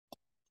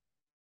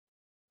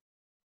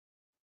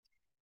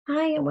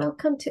Hi, and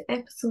welcome to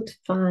episode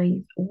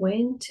 5,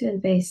 When to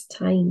Invest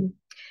Time.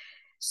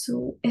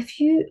 So, if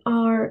you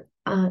are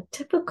a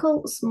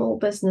typical small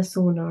business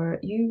owner,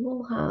 you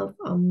will have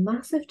a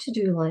massive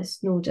to-do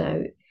list, no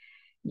doubt.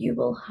 You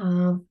will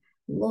have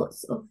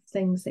lots of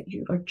things that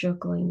you are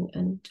juggling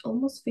and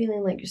almost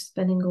feeling like you're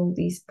spinning all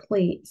these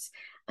plates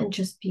and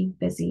just being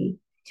busy.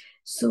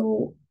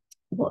 So,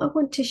 what I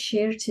want to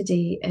share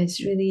today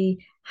is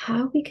really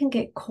how we can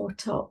get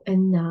caught up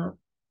in that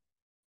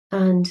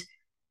and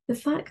the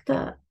fact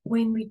that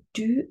when we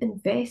do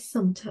invest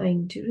some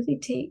time to really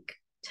take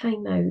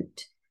time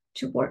out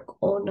to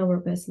work on our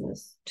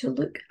business, to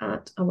look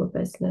at our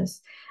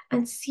business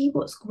and see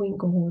what's going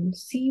on,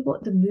 see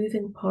what the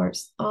moving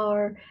parts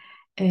are,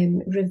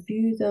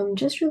 review them,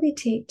 just really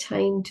take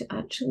time to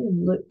actually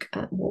look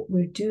at what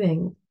we're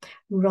doing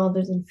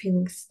rather than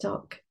feeling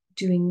stuck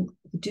doing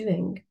the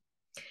doing,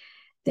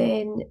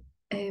 then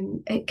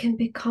it can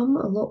become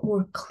a lot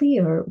more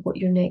clear what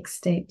your next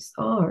steps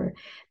are.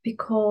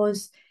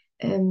 Because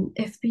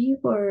if we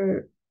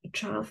were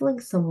traveling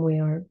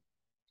somewhere,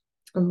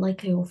 and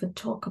like I often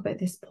talk about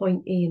this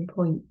point A and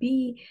point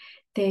B,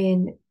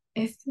 then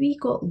if we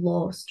got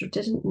lost or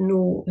didn't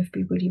know if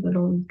we were even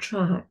on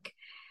track,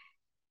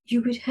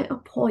 you would hit a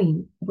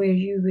point where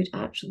you would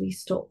actually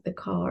stop the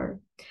car.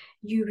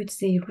 You would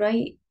say,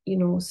 right,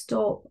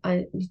 stop.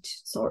 I need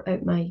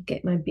to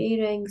get my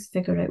bearings,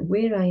 figure out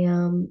where I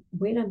am,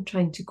 where I'm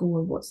trying to go,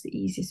 and what's the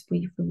easiest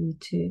way for me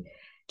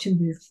to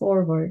move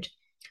forward.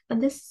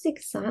 And this is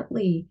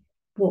exactly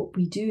what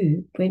we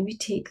do when we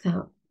take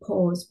that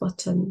pause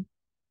button.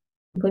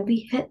 When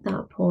we hit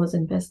that pause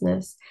in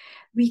business,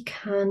 we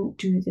can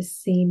do the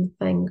same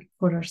thing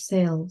for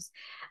ourselves.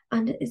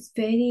 And it's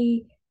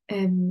very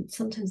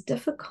sometimes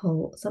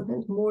difficult,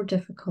 sometimes more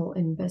difficult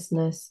in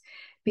business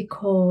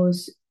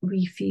because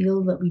we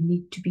feel that we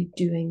need to be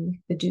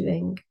doing the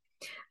doing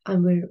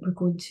and we're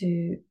going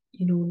to,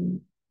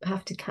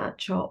 have to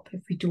catch up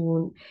if we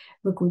don't.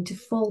 We're going to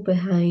fall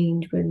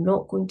behind, we're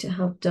not going to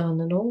have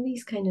done, and all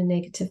these kind of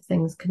negative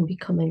things can be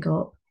coming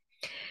up.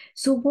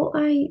 So what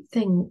I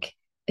think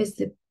is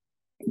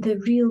the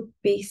real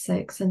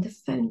basics and the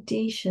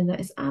foundation that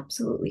is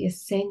absolutely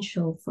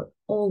essential for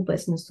all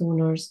business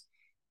owners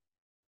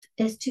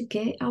is to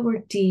get our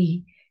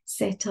day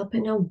set up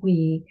in a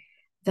way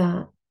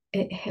that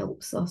it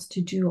helps us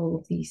to do all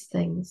of these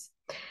things.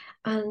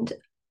 And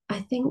I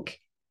think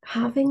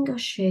having a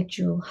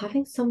schedule,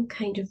 having some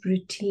kind of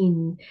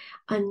routine,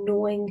 and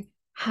knowing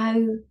how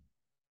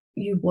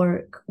you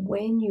work,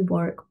 when you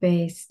work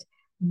best,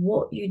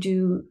 what you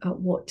do at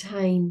what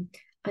time,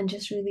 and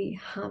just really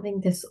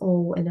having this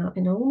all in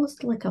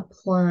almost like a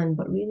plan,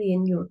 but really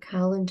in your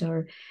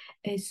calendar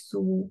is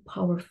so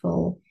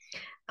powerful.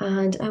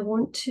 And I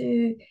want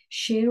to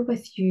share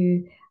with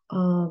you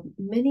a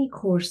mini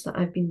course that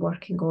I've been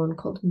working on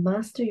called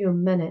Master Your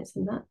Minutes.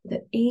 And that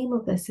the aim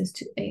of this is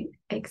to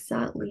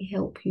exactly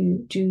help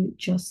you do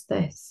just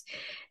this,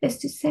 is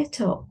to set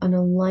up an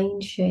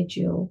aligned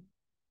schedule.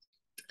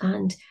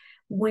 And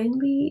when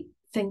we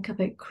think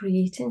about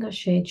creating a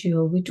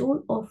schedule, we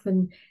don't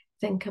often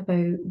think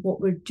about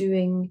what we're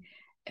doing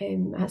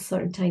at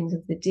certain times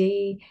of the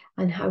day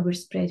and how we're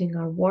spreading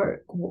our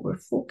work, what we're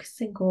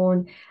focusing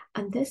on.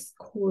 And this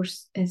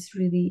course is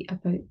really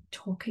about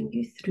talking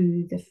you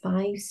through the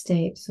 5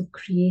 steps of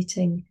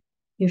creating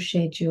your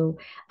schedule,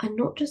 and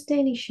not just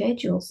any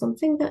schedule,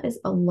 something that is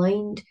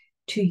aligned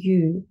to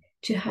you,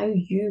 to how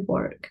you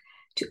work,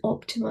 to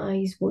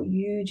optimize what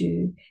you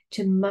do,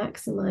 to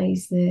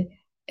maximize the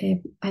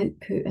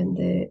output and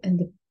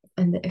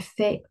the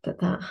effect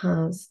that that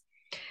has.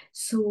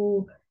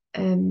 So,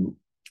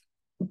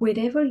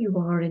 wherever you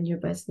are in your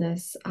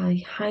business,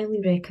 I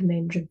highly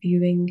recommend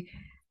reviewing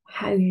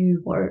how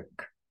you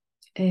work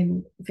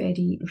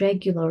very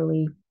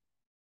regularly.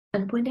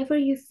 And whenever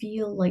you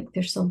feel like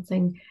there's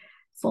something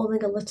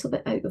falling a little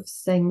bit out of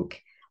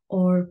sync,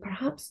 or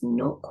perhaps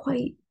not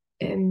quite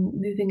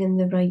moving in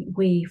the right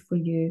way for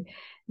you,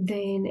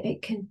 then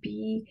it can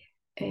be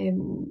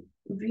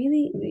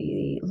really,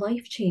 really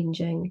life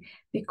changing.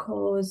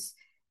 Because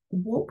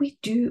what we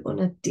do on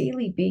a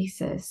daily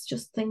basis,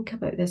 just think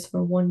about this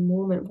for one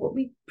moment, what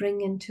we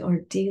bring into our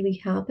daily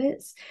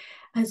habits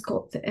has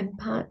got the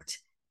impact,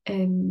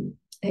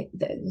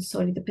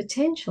 the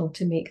potential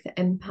to make the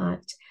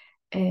impact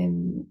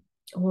um,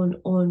 on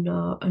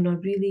a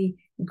really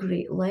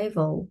great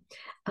level.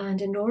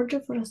 And in order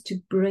for us to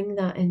bring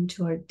that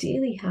into our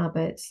daily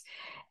habits,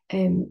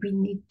 we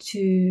need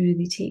to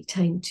really take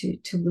time to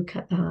look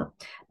at that.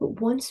 But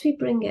once we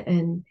bring it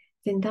in,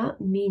 then that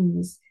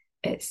means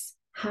it's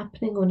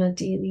happening on a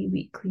daily,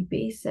 weekly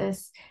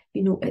basis.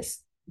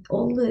 It's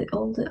all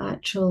the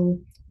actual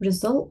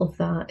result of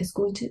that is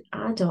going to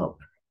add up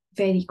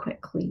very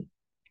quickly.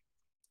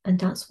 And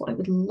that's what I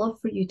would love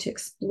for you to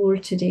explore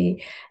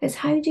today, is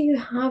how do you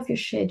have your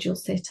schedule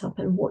set up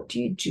and what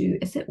do you do?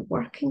 Is it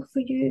working for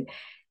you?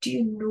 Do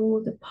you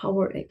know the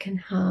power it can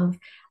have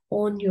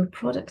on your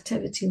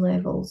productivity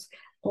levels,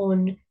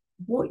 on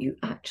what you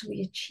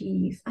actually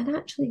achieve, and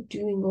actually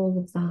doing all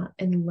of that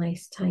in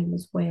less time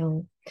as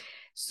well.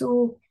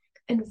 So,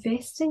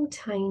 investing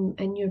time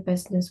in your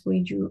business where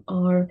you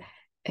are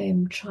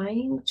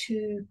trying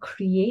to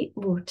create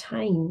more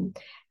time,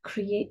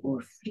 create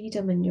more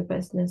freedom in your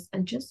business,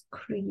 and just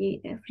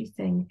create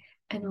everything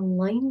in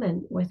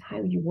alignment with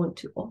how you want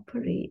to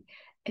operate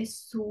is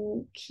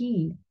so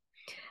key.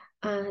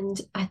 And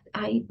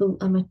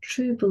I'm a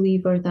true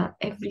believer that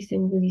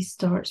everything really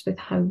starts with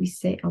how we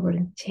set our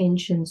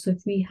intention. So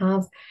if we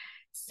have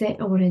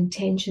set our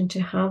intention to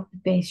have the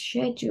best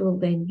schedule,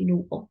 then,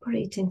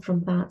 operating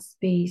from that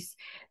space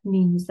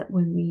means that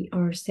when we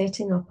are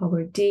setting up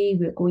our day,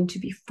 we're going to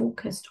be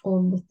focused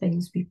on the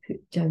things we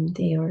put down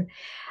there.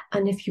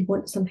 And if you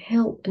want some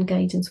help and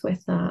guidance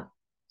with that,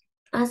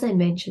 as I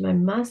mentioned, my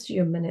Master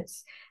Your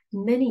Minutes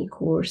mini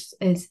course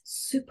is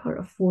super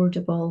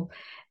affordable.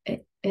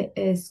 It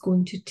is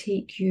going to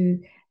take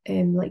you,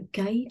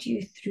 guide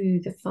you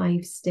through the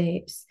 5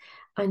 steps,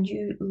 and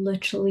you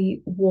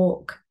literally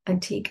walk and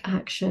take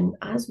action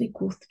as we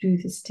go through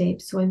the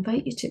steps. So I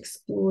invite you to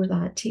explore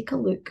that. Take a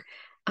look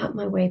at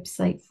my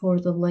website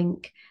for the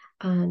link,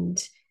 and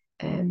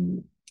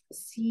um,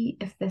 see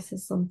if this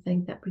is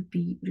something that would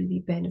be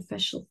really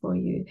beneficial for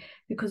you.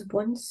 Because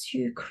once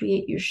you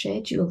create your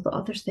schedule, the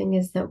other thing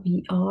is that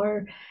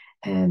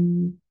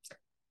um,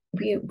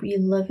 we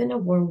live in a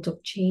world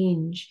of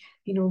change.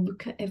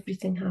 Look at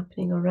everything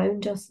happening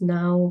around us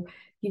now.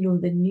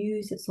 The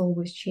news, it's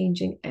always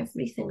changing.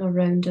 Everything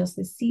around us,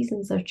 the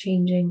seasons are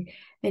changing,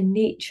 and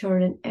nature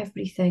and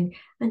everything.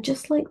 And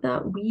just like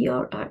that, we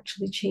are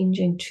actually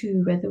changing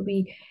too, whether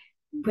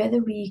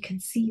we can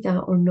see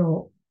that or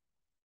not.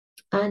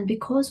 And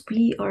because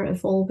we are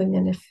evolving,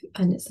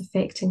 and it's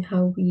affecting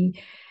how we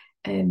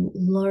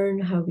learn,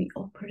 how we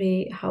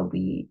operate, how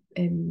we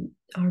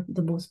are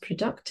the most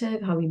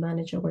productive, how we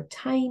manage our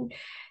time,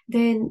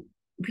 then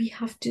we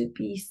have to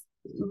be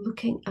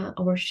looking at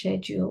our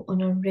schedule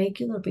on a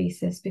regular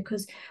basis,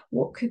 because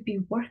what could be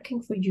working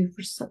for you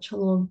for such a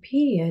long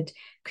period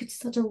could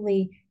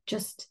suddenly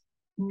just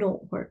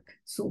not work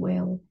so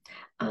well.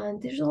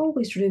 And there's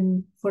always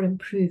room for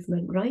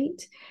improvement,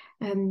 right?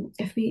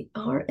 If we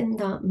are in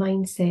that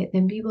mindset,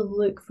 then we will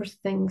look for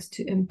things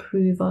to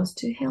improve us,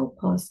 to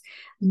help us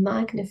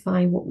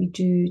magnify what we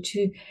do,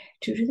 to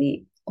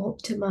really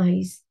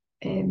optimize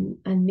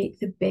and make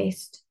the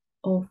best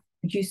of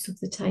use of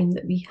the time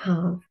that we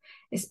have,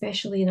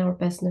 especially in our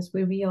business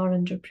where we are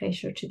under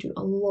pressure to do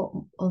a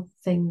lot of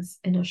things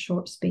in a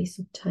short space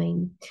of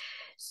time.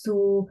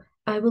 So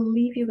I will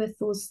leave you with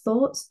those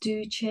thoughts.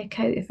 Do check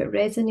out, if it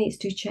resonates,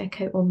 do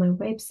check out on my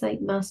website.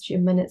 Master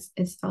Your Minutes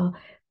is a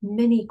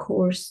mini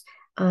course,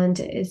 and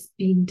it is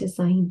being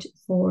designed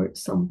for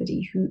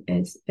somebody who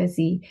is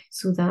busy,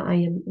 so that I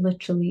am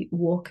literally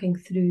walking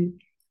through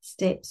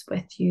steps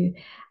with you.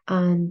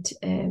 And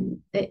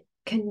it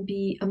can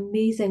be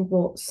amazing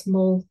what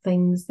small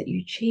things that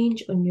you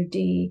change on your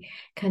day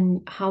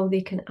how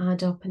they can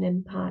add up and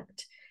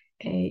impact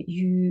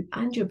you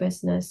and your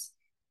business.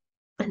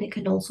 And it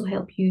can also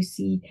help you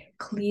see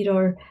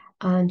clearer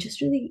and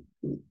just really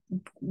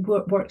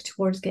work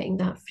towards getting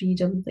that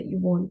freedom that you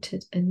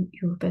wanted in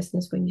your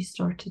business when you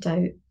started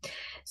out.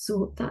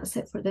 So that's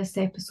it for this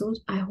episode.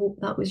 I hope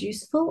that was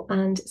useful,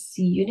 and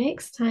see you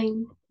next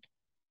time.